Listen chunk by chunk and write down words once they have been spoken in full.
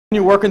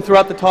You're working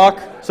throughout the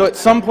talk, so at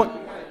some point, all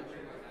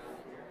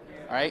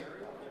right,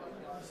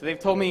 so they've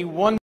told me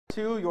 1,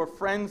 2, your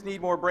friends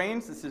need more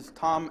brains. This is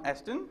Tom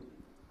Eston,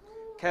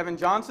 Kevin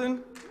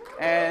Johnson,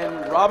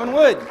 and Robin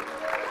Wood.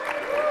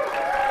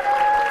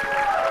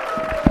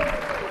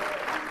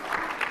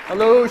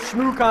 Hello,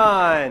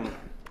 Shmoocon.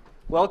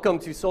 Welcome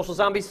to Social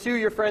Zombies 2,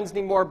 Your Friends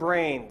Need More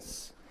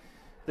Brains.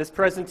 This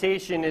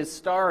presentation is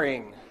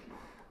starring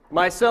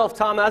myself,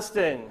 Tom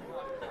Eston.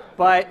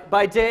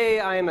 By day,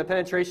 I am a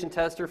penetration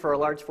tester for a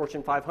large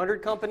Fortune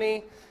 500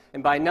 company,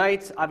 and by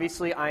night,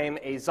 obviously, I am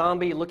a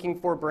zombie looking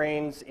for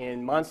brains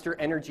in Monster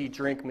Energy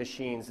drink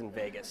machines in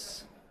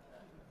Vegas.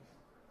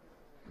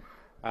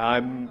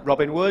 I'm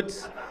Robin Wood.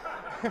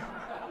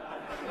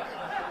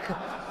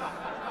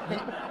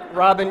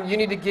 Robin, you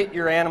need to get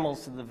your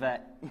animals to the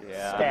vet.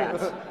 Yeah.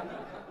 Stats.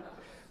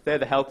 They're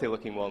the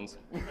healthy-looking ones.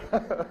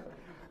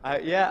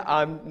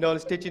 I'm known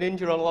as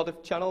DigiNinja on a lot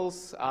of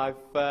channels. I've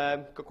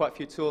got quite a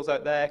few tools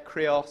out there: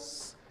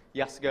 Krios,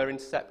 Yasaga,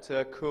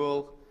 Interceptor,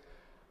 Cool.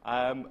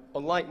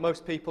 Unlike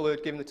most people who are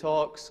giving the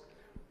talks,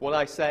 what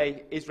I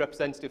say is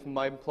representative of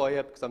my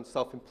employer because I'm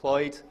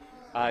self-employed.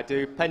 I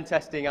do pen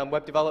testing and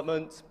web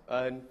development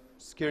and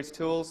security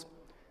tools.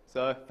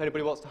 So if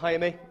anybody wants to hire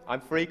me,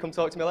 I'm free. Come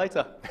talk to me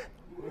later.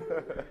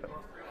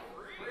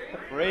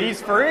 Free.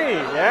 He's free,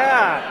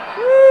 yeah.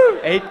 Woo.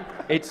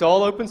 It's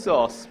all open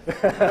source.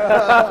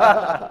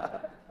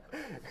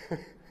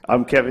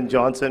 I'm Kevin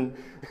Johnson.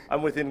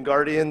 I'm within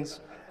Guardians.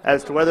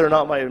 As to whether or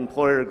not my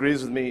employer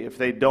agrees with me, if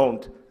they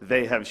don't,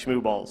 they have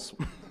schmooballs.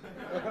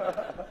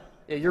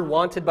 Yeah, you're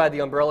wanted by the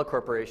Umbrella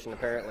Corporation,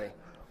 apparently.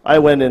 I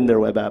went in their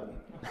web app.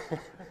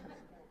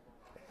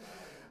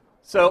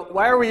 So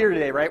why are we here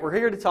today, right? We're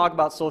here to talk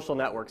about social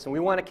networks, and we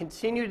want to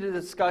continue the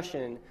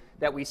discussion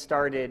that we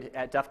started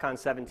at DEF CON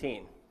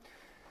 17.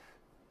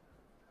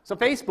 So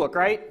Facebook,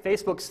 right?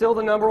 Facebook's still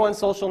the #1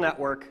 social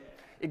network.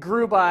 It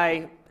grew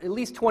by at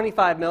least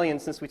 25 million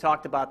since we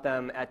talked about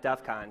them at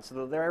DEF CON.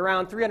 So they're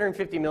around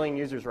 350 million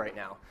users right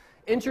now.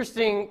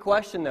 Interesting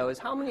question, though, is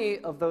how many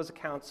of those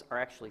accounts are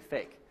actually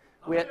fake?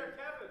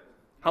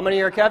 How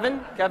many are Kevin?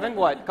 Kevin,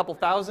 what, a couple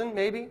thousand,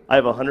 maybe? I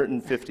have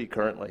 150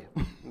 currently.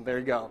 There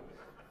you go.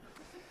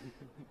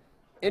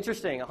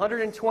 Interesting.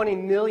 120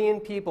 million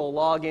people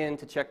log in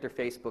to check their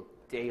Facebook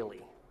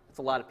daily. That's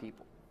a lot of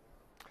people.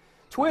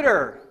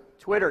 Twitter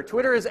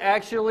is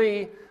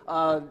actually,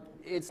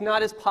 it's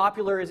not as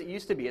popular as it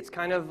used to be. It's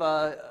kind of,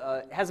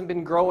 hasn't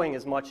been growing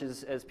as much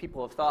as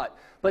people have thought.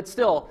 But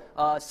still,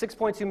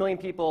 6.2 million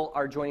people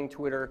are joining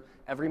Twitter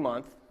every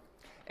month.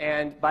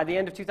 And by the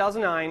end of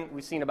 2009,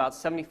 we've seen about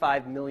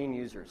 75 million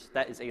users.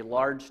 That is a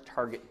large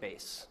target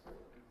base.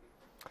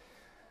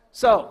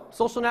 So,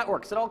 social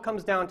networks, it all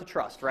comes down to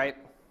trust, right?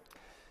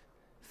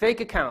 Fake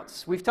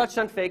accounts. We've touched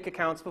on fake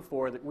accounts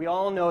before. We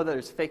all know that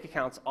there's fake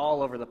accounts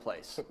all over the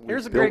place.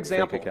 Here's a great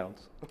example. Fake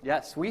accounts.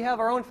 Yes, we have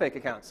our own fake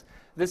accounts.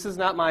 This is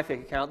not my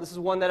fake account. This is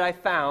one that I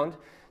found.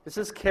 This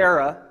is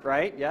Kara,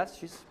 right? Yes,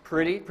 she's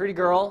pretty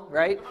girl,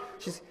 right?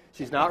 She's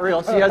not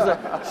real. She has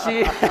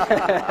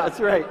that's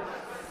right.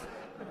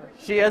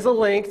 She has a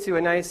link to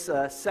a nice,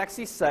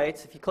 sexy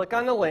site. If you click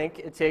on the link,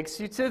 it takes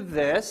you to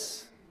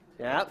this.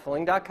 Yeah,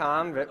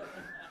 fling.com.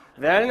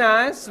 Very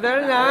nice,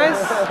 very nice.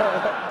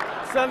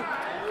 Some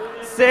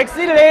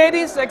sexy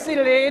ladies.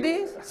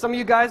 Some of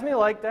you guys may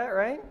like that,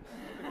 right?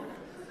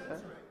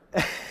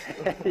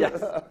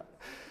 Yes.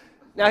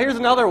 Now here's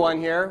another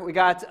one here. We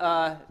got,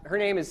 her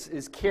name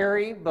is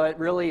Carrie, but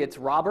really it's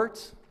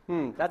Robert.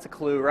 That's a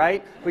clue,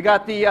 right? We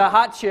got the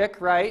hot chick,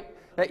 right,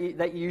 that you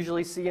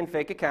usually see in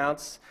fake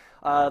accounts.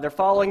 They're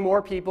following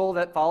more people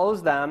that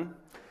follows them.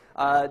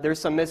 There's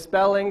some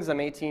misspellings. I'm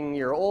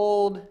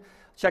 18-year-old.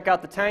 Check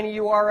out the tiny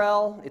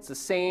URL. It's the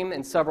same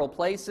in several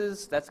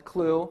places. That's a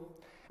clue.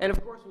 And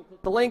of course, when you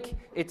click the link,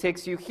 it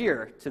takes you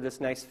here to this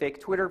nice fake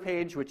Twitter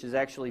page, which is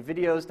actually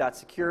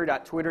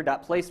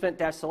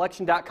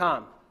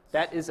videos.secure.twitter.placement-selection.com.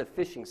 That is a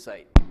phishing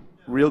site.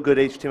 Real good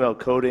HTML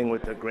coding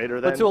with the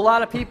greater than. But to a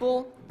lot of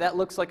people, that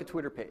looks like a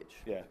Twitter page.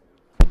 Yeah.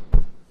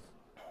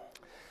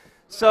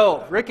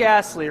 So, Rick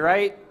Astley,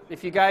 right?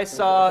 If you guys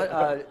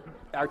saw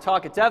our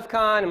talk at DEF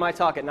CON and my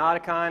talk at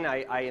Nauticon,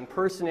 I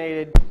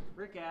impersonated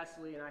Rick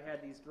Astley, and I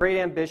had these great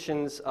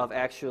ambitions of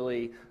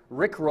actually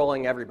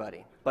Rick-rolling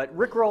everybody. But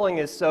Rick-rolling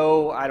is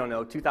so, I don't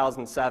know,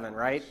 2007,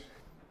 right?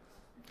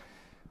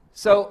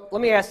 So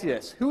let me ask you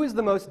this. Who is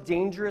the most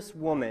dangerous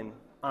woman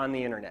on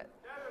the internet?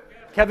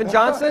 Kevin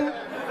Johnson?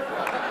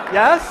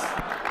 Yes?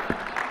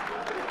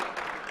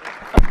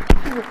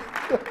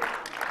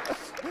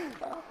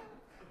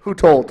 Who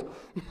told?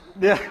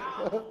 Yeah.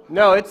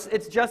 No,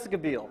 it's Jessica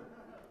Biel.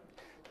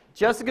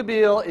 Jessica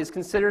Biel is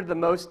considered the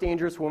most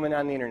dangerous woman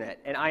on the internet,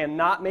 and I am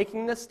not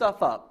making this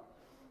stuff up.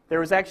 There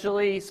was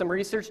actually some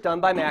research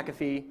done by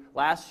McAfee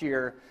last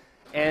year,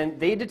 and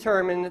they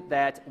determined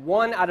that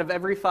 1 out of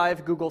every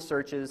 5 Google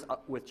searches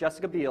with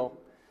Jessica Biel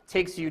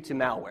takes you to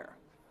malware.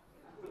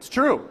 It's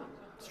true.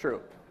 It's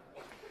true.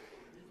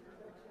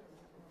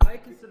 I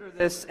consider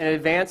this an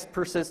advanced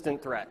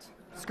persistent threat.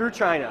 Screw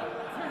China.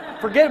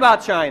 Forget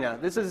about China.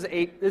 This is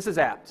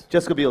apt.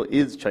 Jessica Biel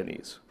is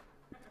Chinese.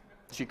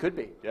 She could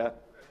be. Yeah.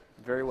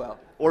 Very well.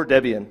 Or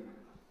Debian.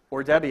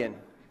 Or Debian,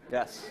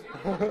 yes.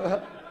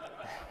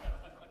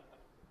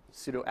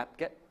 Sudo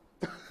apt-get.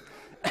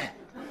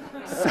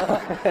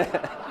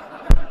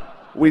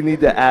 We need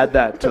to add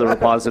that to the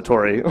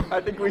repository.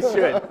 I think we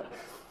should.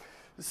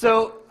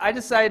 So I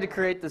decided to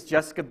create this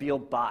Jessica Biel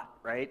bot,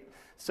 right?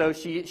 So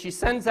she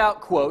sends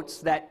out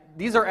quotes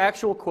these are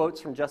actual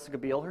quotes from Jessica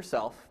Biel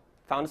herself.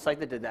 Found a site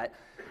that did that.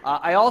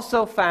 I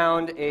also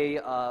found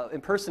a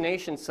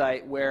impersonation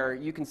site where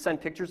you can send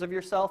pictures of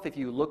yourself if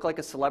you look like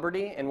a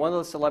celebrity, and one of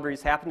those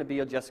celebrities happened to be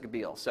a Jessica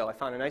Biel. So I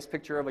found a nice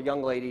picture of a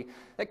young lady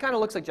that kind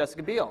of looks like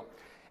Jessica Biel.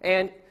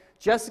 And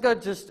Jessica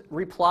just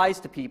replies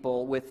to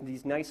people with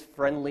these nice,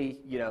 friendly,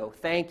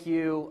 thank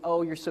you,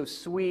 oh, you're so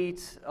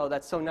sweet, oh,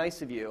 that's so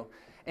nice of you.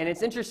 And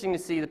it's interesting to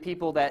see the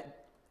people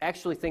that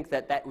actually think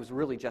that that was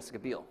really Jessica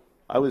Biel.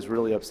 I was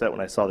really upset when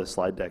I saw this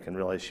slide deck and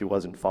realized she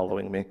wasn't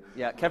following me.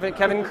 Yeah,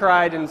 Kevin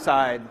cried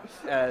inside.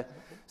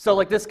 So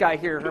like this guy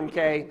here, Herm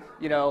K,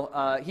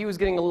 he was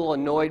getting a little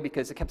annoyed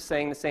because it kept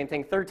saying the same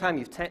thing. Third time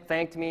you've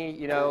thanked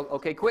me,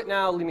 okay, quit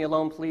now, leave me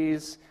alone,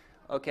 please.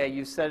 Okay,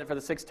 you said it for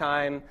the 6th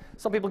time.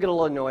 Some people get a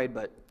little annoyed,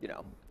 but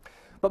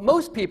But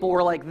most people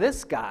were like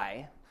this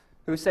guy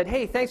who said,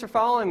 hey, thanks for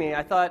following me.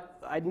 I thought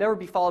I'd never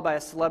be followed by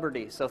a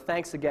celebrity, so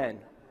thanks again.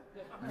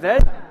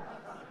 That's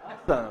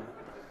awesome.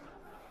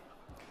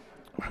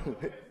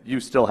 You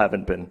still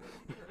haven't been.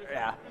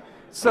 Yeah.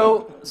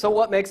 So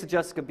what makes a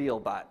Jessica Biel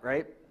bot,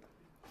 right?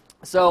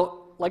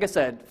 So, like I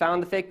said,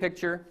 found the fake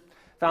picture,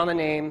 found the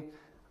name.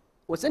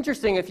 What's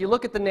interesting, if you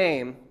look at the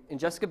name in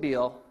Jessica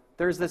Biel,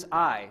 there's this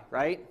I,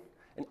 right?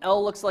 An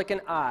L looks like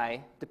an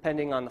I,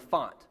 depending on the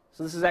font.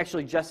 So this is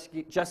actually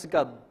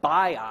Jessica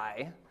by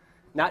I,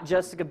 not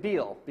Jessica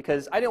Biel,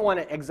 because I didn't want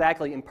to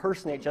exactly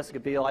impersonate Jessica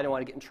Biel. I didn't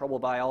want to get in trouble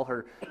by all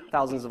her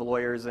thousands of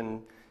lawyers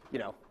and,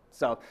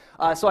 So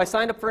I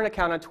signed up for an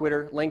account on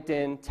Twitter,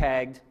 LinkedIn,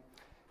 tagged.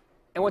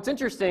 And what's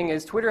interesting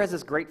is Twitter has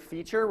this great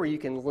feature where you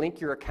can link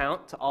your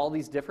account to all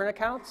these different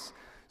accounts.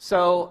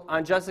 So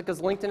on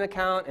Jessica's LinkedIn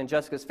account and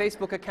Jessica's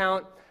Facebook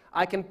account,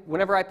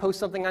 whenever I post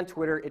something on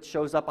Twitter, it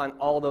shows up on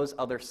all those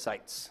other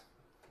sites.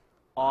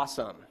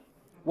 Awesome.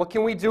 What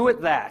can we do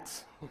with that?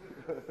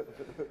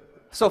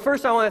 So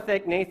first I want to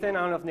thank Nathan.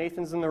 I don't know if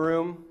Nathan's in the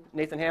room.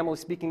 Nathan Hamill is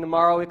speaking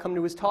tomorrow. We come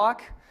to his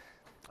talk.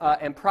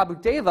 And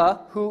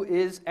Prabhudeva, who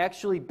is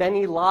actually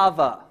Benny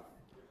Lava.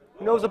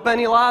 Who knows what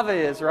Benny Lava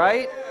is,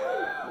 right?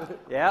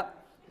 Yeah.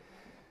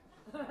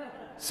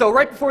 So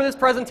right before this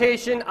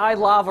presentation, I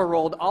lava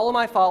rolled all of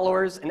my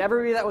followers, and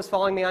everybody that was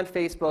following me on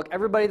Facebook,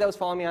 everybody that was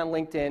following me on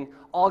LinkedIn,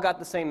 all got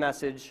the same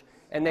message,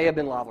 and they have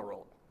been lava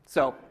rolled.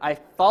 So I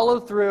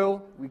followed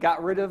through, we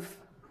got rid of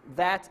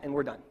that, and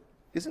we're done.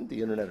 Isn't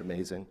the internet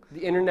amazing? The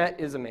internet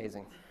is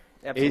amazing.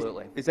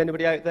 Absolutely. Is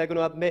anybody out there going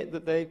to admit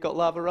that they've got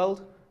lava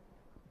rolled?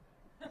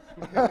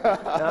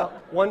 No,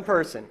 one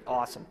person.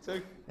 Awesome.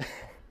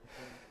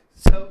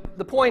 So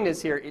the point is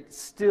here, it's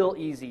still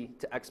easy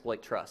to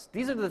exploit trust.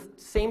 These are the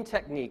same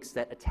techniques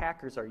that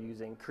attackers are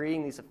using,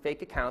 creating these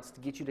fake accounts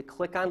to get you to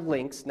click on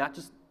links, not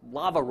just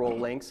lava roll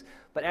links,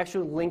 but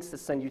actual links that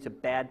send you to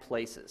bad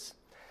places.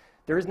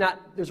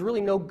 There's really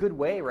no good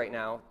way right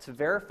now to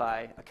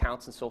verify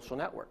accounts in social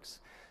networks.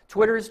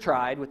 Twitter has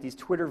tried with these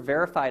Twitter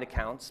verified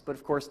accounts, but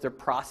of course their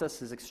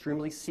process is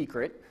extremely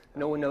secret.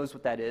 No one knows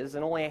what that is,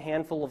 and only a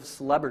handful of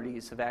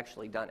celebrities have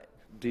actually done it.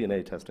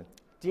 DNA testing.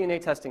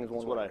 DNA testing is one.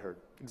 That's what I heard.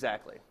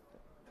 Exactly.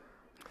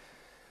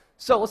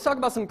 So let's talk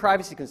about some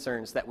privacy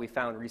concerns that we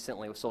found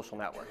recently with social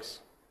networks.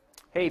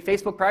 Hey,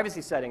 Facebook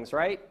privacy settings,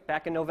 right?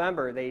 Back in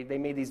November, they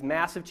made these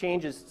massive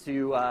changes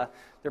to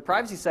their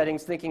privacy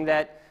settings, thinking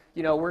that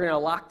we're going to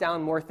lock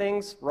down more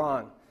things.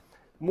 Wrong.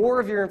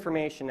 More of your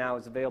information now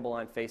is available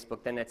on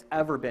Facebook than it's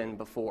ever been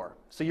before.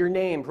 So your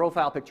name,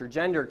 profile picture,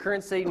 gender,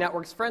 current city,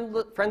 networks,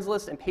 friends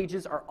list, and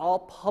pages are all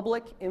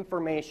public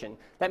information.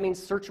 That means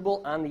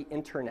searchable on the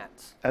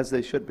internet. As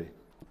they should be.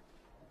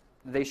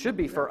 They should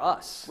be for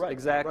us. Right,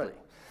 exactly. right.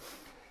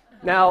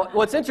 Now,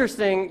 what's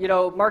interesting,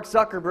 Mark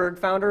Zuckerberg,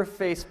 founder of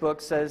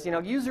Facebook, says,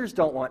 users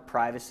don't want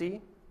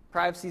privacy.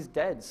 Privacy's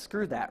dead.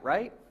 Screw that,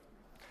 right?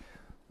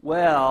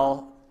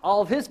 Well,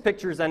 all of his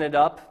pictures ended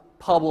up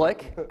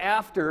public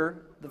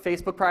after the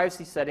Facebook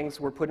privacy settings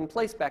were put in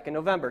place back in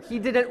November. He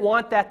didn't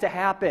want that to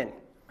happen.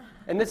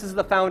 And this is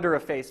the founder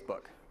of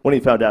Facebook. When he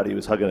found out he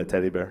was hugging a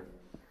teddy bear.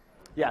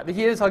 Yeah,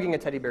 he is hugging a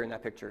teddy bear in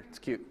that picture. It's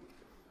cute.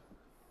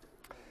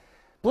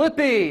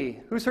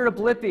 Blippi. Who's heard of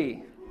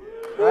Blippi?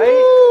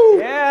 Right?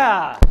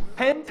 Yeah.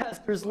 Pen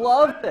testers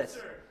love this.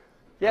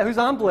 Yeah, who's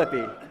on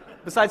Blippi?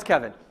 Besides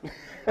Kevin.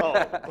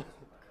 Oh.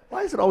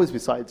 Why is it always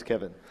besides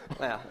Kevin?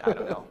 Well, I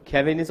don't know.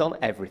 Kevin is on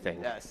everything.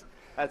 Yes.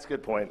 That's a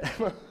good point.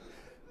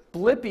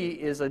 Blippi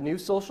is a new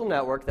social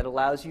network that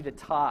allows you to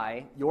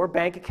tie your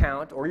bank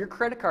account or your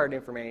credit card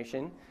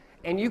information,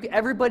 and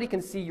everybody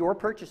can see your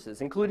purchases,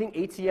 including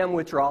ATM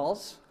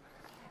withdrawals,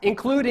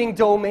 including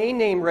domain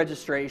name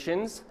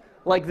registrations,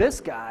 like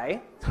this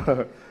guy.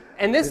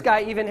 And this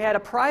guy even had a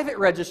private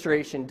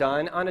registration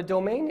done on a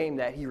domain name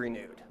that he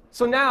renewed.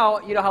 So now,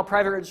 you know how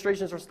private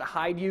registration is supposed to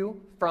hide you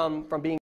from being